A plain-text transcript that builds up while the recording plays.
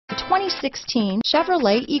2016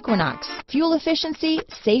 Chevrolet Equinox. Fuel efficiency,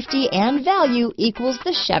 safety, and value equals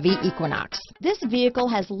the Chevy Equinox. This vehicle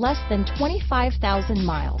has less than 25,000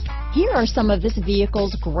 miles. Here are some of this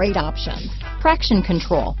vehicle's great options: traction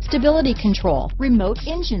control, stability control, remote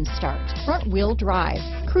engine start, front wheel drive,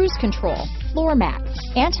 cruise control, floor mats,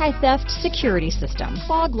 anti-theft security system,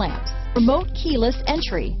 fog lamps, remote keyless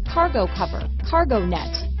entry, cargo cover, cargo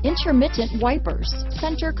net, intermittent wipers,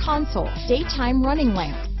 center console, daytime running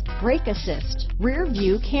lamps, brake assist, rear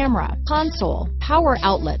view camera, console, power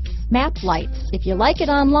outlets, map lights. If you like it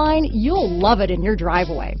online, you'll love it in your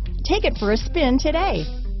driveway. Take it for a spin today.